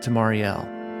trip to Mariel.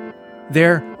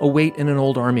 There, await in an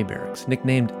old army barracks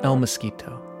nicknamed El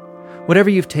Mosquito. Whatever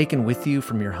you've taken with you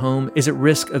from your home is at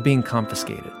risk of being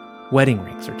confiscated. Wedding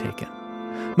rings are taken.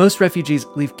 Most refugees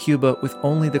leave Cuba with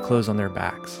only the clothes on their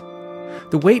backs.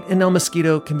 The wait in El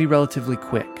Mosquito can be relatively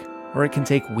quick, or it can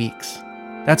take weeks.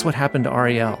 That's what happened to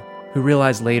Ariel, who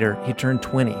realized later he turned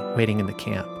 20 waiting in the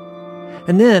camp.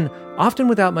 And then, often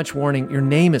without much warning, your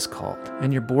name is called,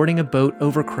 and you're boarding a boat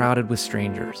overcrowded with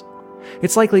strangers.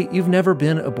 It's likely you've never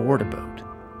been aboard a boat,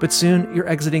 but soon you're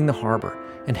exiting the harbor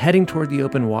and heading toward the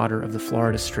open water of the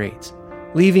Florida Straits,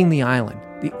 leaving the island,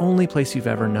 the only place you've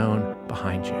ever known,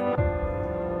 behind you.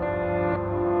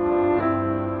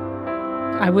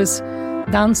 I was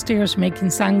downstairs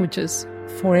making sandwiches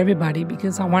for everybody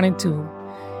because I wanted to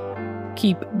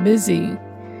keep busy.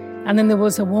 And then there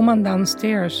was a woman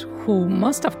downstairs who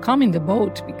must have come in the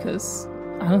boat because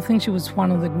I don't think she was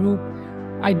one of the group.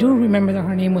 I do remember that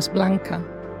her name was Blanca.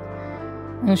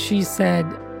 And she said,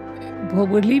 well,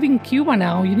 we're leaving Cuba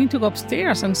now. You need to go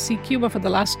upstairs and see Cuba for the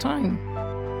last time.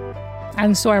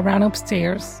 And so I ran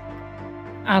upstairs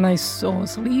and I saw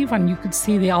us leave, and you could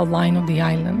see the outline of the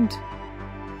island,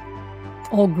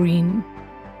 all green,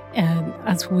 and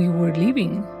as we were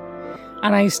leaving.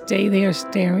 And I stayed there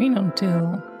staring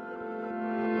until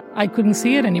I couldn't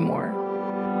see it anymore.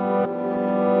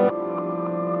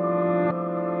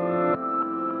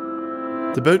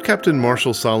 The boat captain,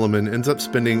 Marshall Solomon, ends up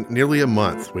spending nearly a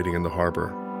month waiting in the harbor.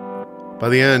 By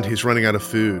the end, he's running out of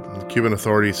food, and Cuban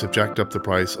authorities have jacked up the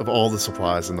price of all the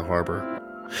supplies in the harbor.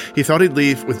 He thought he'd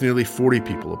leave with nearly 40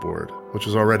 people aboard, which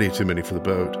was already too many for the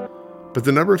boat. But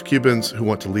the number of Cubans who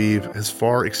want to leave has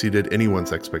far exceeded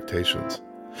anyone's expectations.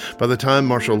 By the time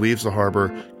Marshall leaves the harbor,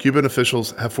 Cuban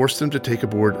officials have forced him to take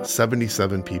aboard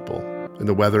 77 people, and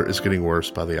the weather is getting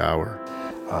worse by the hour.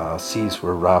 Seas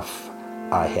were rough.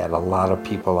 I had a lot of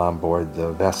people on board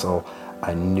the vessel.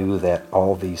 I knew that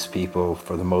all these people,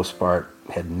 for the most part,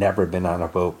 had never been on a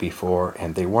boat before,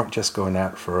 and they weren't just going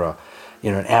out for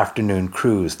an afternoon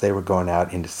cruise. They were going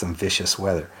out into some vicious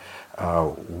weather.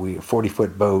 We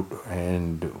 40-foot boat,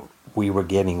 and we were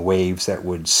getting waves that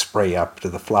would spray up to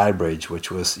the flybridge,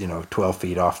 which was 12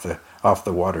 feet off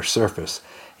the water surface,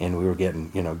 and we were getting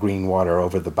green water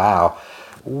over the bow.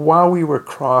 While we were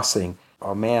crossing,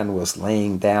 a man was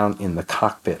laying down in the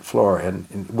cockpit floor, and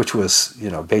which was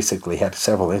basically had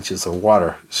several inches of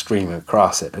water streaming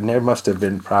across it, and there must have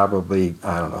been probably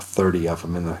 30 of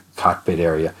them in the cockpit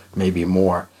area, maybe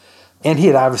more. And he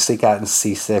had obviously gotten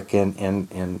seasick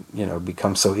and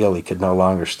become so ill he could no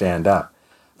longer stand up.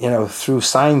 Through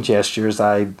sign gestures,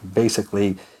 I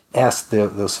basically asked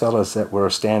those fellows that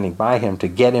were standing by him to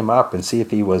get him up and see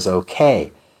if he was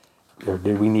okay, or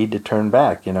did we need to turn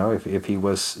back? If it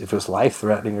was life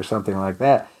threatening or something like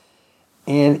that.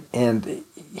 And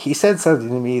he said something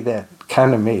to me that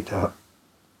kind of made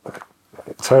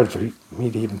it's hard for me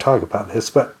to even talk about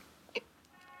this, but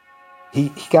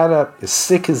he got up as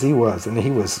sick as he was, and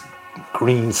he was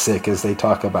green sick, as they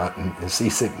talk about in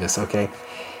seasickness, okay?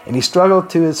 And he struggled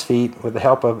to his feet with the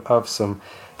help of some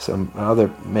other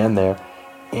men there.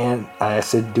 And I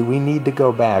said, do we need to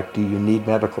go back? Do you need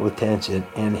medical attention?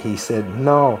 And he said,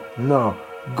 no,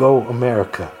 go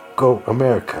America,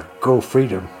 go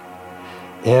freedom.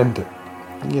 And,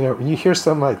 when you hear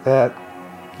something like that,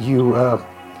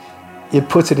 it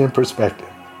puts it in perspective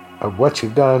of what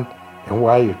you've done and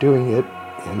why you're doing it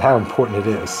and how important it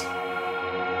is.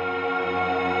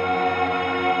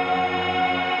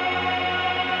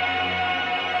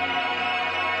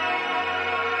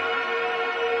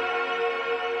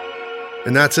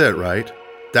 And that's it, right?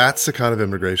 That's the kind of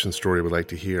immigration story we'd like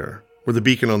to hear. We're the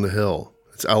beacon on the hill.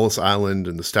 It's Ellis Island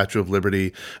and the Statue of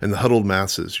Liberty and the huddled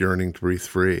masses yearning to breathe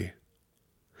free.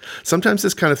 Sometimes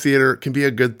this kind of theater can be a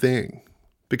good thing.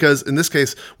 Because in this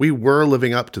case, we were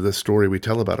living up to this story we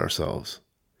tell about ourselves.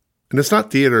 And it's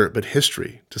not theater, but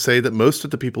history, to say that most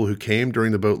of the people who came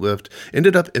during the boat lift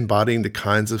ended up embodying the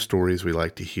kinds of stories we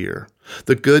like to hear,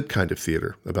 the good kind of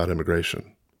theater about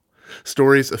immigration.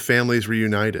 Stories of families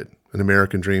reunited and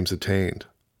American dreams attained.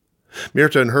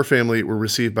 Mirta and her family were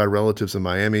received by relatives in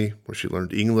Miami, where she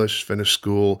learned English, finished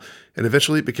school, and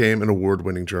eventually became an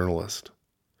award-winning journalist.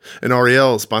 And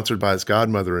Ariel, sponsored by his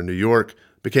godmother in New York,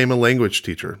 became a language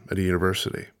teacher at a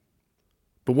university.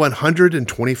 But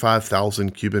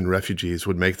 125,000 Cuban refugees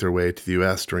would make their way to the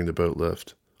U.S. during the boat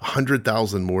lift,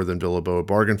 100,000 more than Villalboa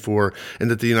bargained for and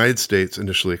that the United States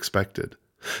initially expected.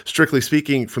 Strictly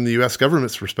speaking, from the U.S.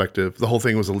 government's perspective, the whole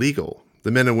thing was illegal.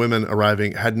 The men and women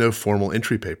arriving had no formal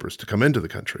entry papers to come into the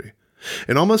country.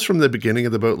 And almost from the beginning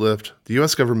of the boat lift, the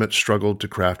U.S. government struggled to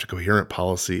craft a coherent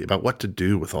policy about what to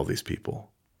do with all these people.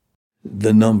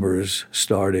 The numbers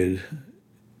started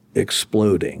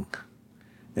exploding,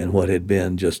 and what had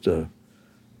been just a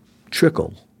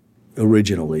trickle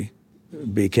originally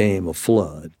became a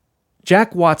flood.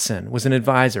 Jack Watson was an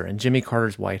advisor in Jimmy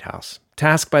Carter's White House,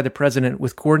 tasked by the president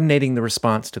with coordinating the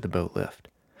response to the boat lift.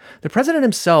 The president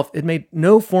himself had made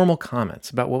no formal comments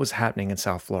about what was happening in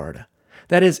South Florida.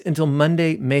 That is, until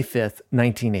Monday, May 5th,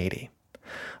 1980.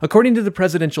 According to the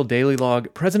presidential daily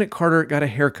log, President Carter got a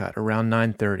haircut around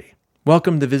 9:30,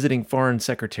 welcomed the visiting foreign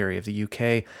secretary of the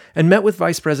UK, and met with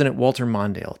Vice President Walter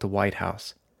Mondale at the White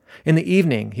House. In the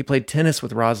evening, he played tennis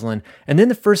with Rosalind, and then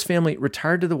the first family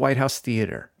retired to the White House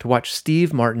Theater to watch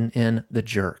Steve Martin in The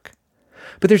Jerk.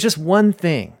 But there's just one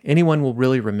thing anyone will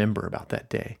really remember about that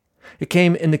day. It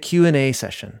came in the Q&A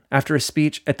session after a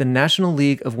speech at the National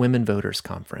League of Women Voters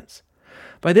Conference.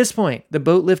 By this point, the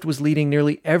boat lift was leading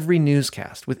nearly every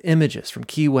newscast with images from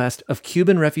Key West of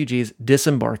Cuban refugees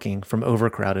disembarking from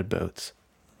overcrowded boats.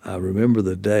 I remember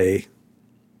the day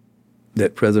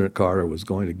that President Carter was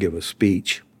going to give a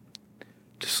speech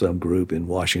to some group in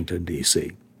Washington,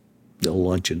 D.C., the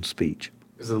luncheon speech.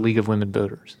 It was the League of Women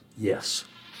Voters. Yes.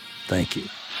 Thank you.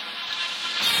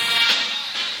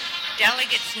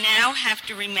 Delegates now have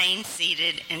to remain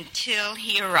seated until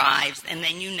he arrives, and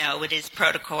then you know it is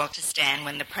protocol to stand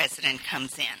when the president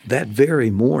comes in. That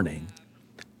very morning,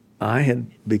 I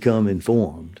had become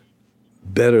informed,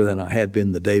 better than I had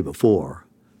been the day before,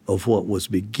 of what was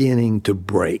beginning to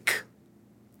break.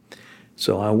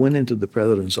 So I went into the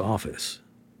president's office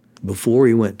before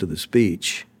he went to the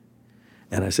speech,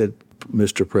 and I said,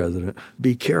 Mr. President,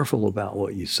 be careful about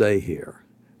what you say here.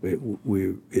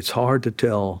 It's hard to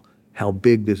tell how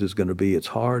big this is going to be. It's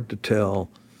hard to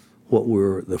tell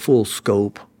the full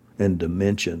scope and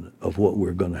dimension of what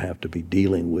we're going to have to be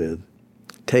dealing with.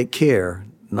 Take care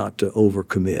not to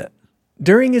overcommit.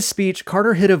 During his speech,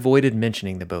 Carter had avoided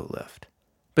mentioning the boat lift.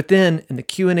 But then, in the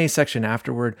Q&A section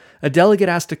afterward, a delegate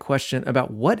asked a question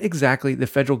about what exactly the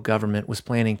federal government was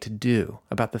planning to do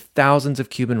about the thousands of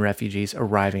Cuban refugees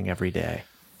arriving every day.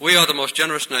 We are the most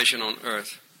generous nation on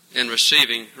earth in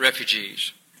receiving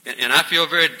refugees. And I feel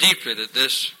very deeply that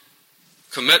this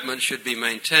commitment should be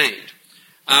maintained.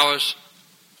 Ours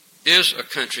is a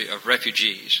country of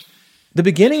refugees. The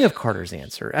beginning of Carter's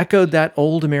answer echoed that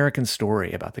old American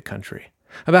story about the country,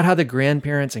 about how the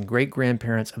grandparents and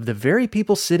great-grandparents of the very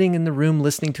people sitting in the room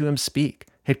listening to him speak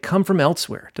had come from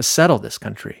elsewhere to settle this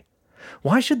country.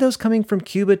 Why should those coming from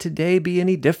Cuba today be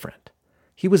any different?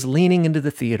 He was leaning into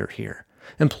the theater here,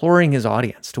 imploring his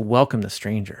audience to welcome the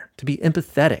stranger, to be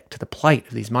empathetic to the plight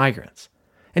of these migrants.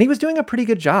 And he was doing a pretty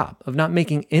good job of not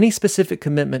making any specific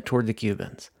commitment toward the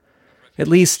Cubans, at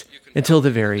least until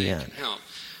the very end.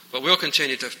 But we'll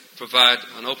continue to provide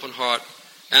an open heart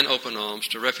and open arms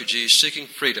to refugees seeking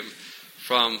freedom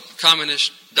from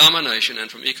communist domination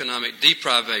and from economic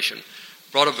deprivation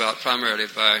brought about primarily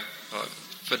by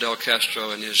Fidel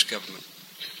Castro and his government.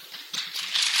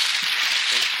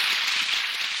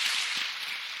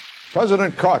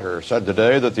 President Carter said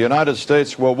today that the United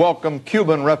States will welcome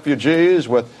Cuban refugees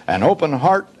with an open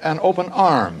heart and open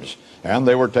arms, and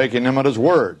they were taking him at his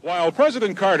word. While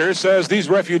President Carter says these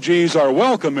refugees are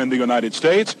welcome in the United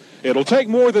States, it'll take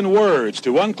more than words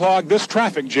to unclog this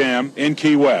traffic jam in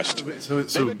Key West.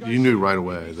 So you knew right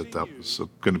away that was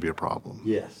going to be a problem?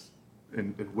 Yes.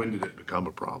 And when did it become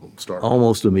a problem?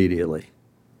 Almost immediately,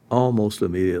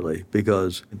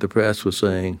 because the press was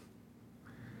saying,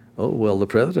 oh, well, the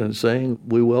president is saying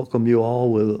we welcome you all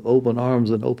with open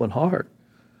arms and open heart,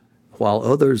 while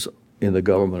others in the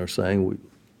government are saying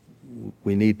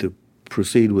we need to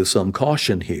proceed with some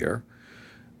caution here.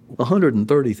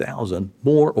 130,000,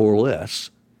 more or less,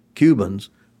 Cubans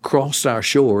crossed our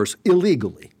shores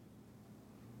illegally.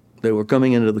 They were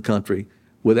coming into the country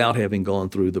without having gone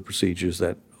through the procedures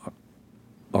that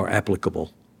are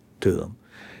applicable to them.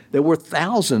 There were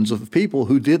thousands of people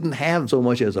who didn't have so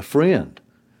much as a friend,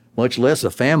 much less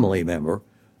a family member,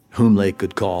 whom they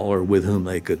could call or with whom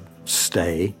they could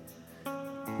stay.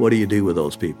 What do you do with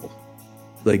those people?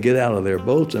 They get out of their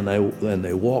boats and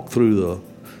they walk through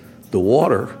the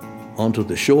water onto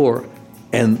the shore,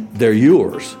 and they're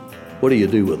yours. What do you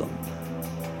do with them?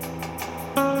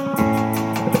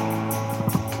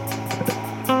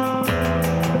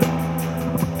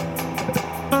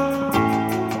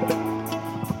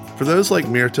 For those like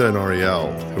Mirta and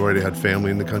Ariel, who already had family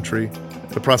in the country,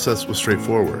 the process was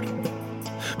straightforward.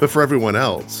 But for everyone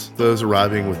else, those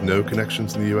arriving with no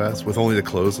connections in the U.S., with only the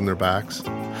clothes on their backs,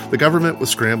 the government was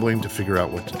scrambling to figure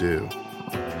out what to do.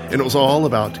 And it was all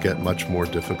about to get much more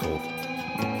difficult.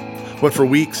 What for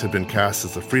weeks had been cast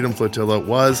as the Freedom Flotilla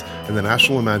was, in the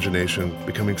national imagination,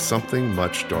 becoming something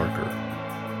much darker.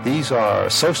 These are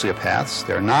sociopaths.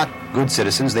 They're not good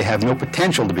citizens. They have no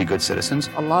potential to be good citizens.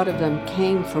 A lot of them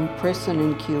came from prison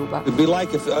in Cuba. It'd be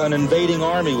like if an invading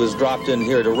army was dropped in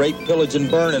here to rape, pillage,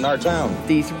 and burn in our town.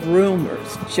 These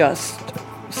rumors just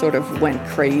sort of went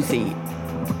crazy.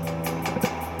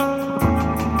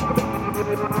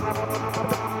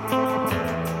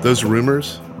 Those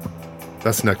rumors?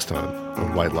 That's next time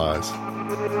on White Lies.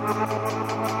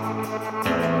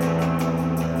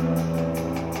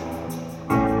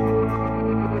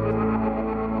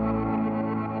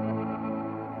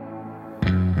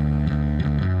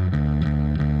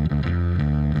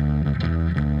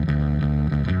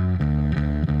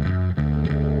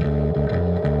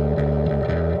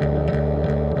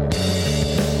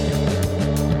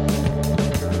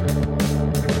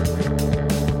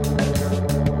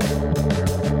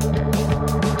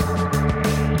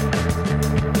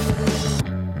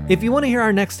 If you want to hear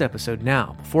our next episode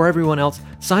now, before everyone else,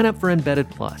 sign up for Embedded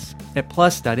Plus at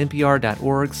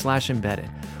plus.npr.org/embedded,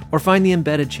 or find the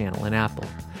Embedded channel in Apple.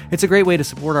 It's a great way to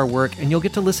support our work, and you'll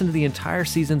get to listen to the entire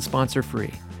season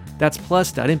sponsor-free. That's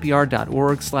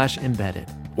plus.npr.org/embedded.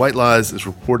 White Lies is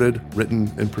reported,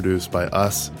 written, and produced by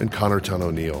us and Connerton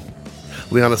O'Neill.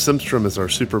 Liana Simstrom is our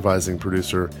supervising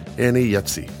producer. Annie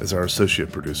Yetzi is our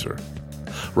associate producer.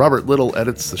 Robert Little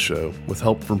edits the show with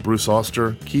help from Bruce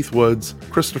Auster, Keith Woods,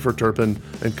 Christopher Turpin,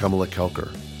 and Kamala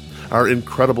Kelker. Our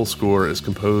incredible score is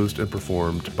composed and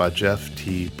performed by Jeff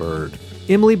T. Bird.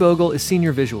 Emily Bogle is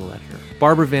senior visual editor.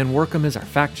 Barbara Van Workum is our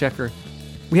fact checker.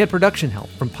 We had production help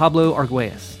from Pablo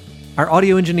Arguelles. Our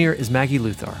audio engineer is Maggie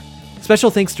Luthar.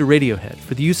 Special thanks to Radiohead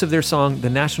for the use of their song The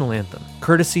National Anthem,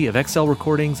 courtesy of XL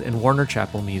Recordings and Warner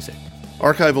Chappell Music.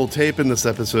 Archival tape in this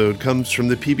episode comes from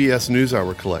the PBS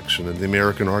NewsHour collection and the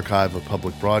American Archive of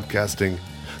Public Broadcasting,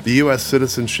 the U.S.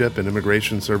 Citizenship and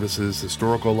Immigration Services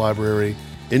Historical Library,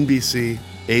 NBC,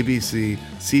 ABC,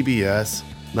 CBS,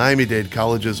 Miami-Dade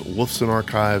College's Wolfson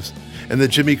Archives, and the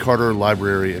Jimmy Carter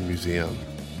Library and Museum.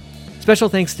 Special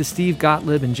thanks to Steve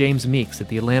Gottlieb and James Meeks at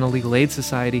the Atlanta Legal Aid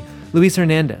Society, Luis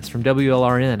Hernandez from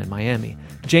WLRN in Miami,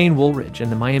 Jane Woolridge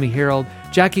and the Miami Herald,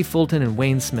 Jackie Fulton and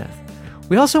Wayne Smith.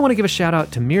 We also want to give a shout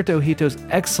out to Mirta Ojito's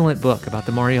excellent book about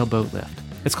the Mariel boat lift.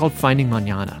 It's called Finding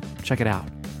Mañana. Check it out.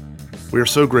 We are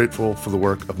so grateful for the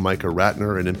work of Micah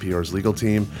Ratner and NPR's legal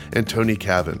team and Tony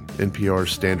Cavan,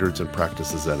 NPR's Standards and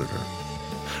Practices editor.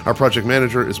 Our project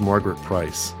manager is Margaret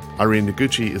Price. Irene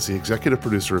Noguchi is the executive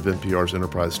producer of NPR's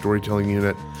Enterprise Storytelling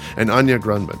Unit, and Anya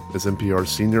Grundmann is NPR's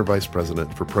senior vice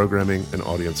president for programming and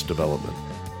audience development.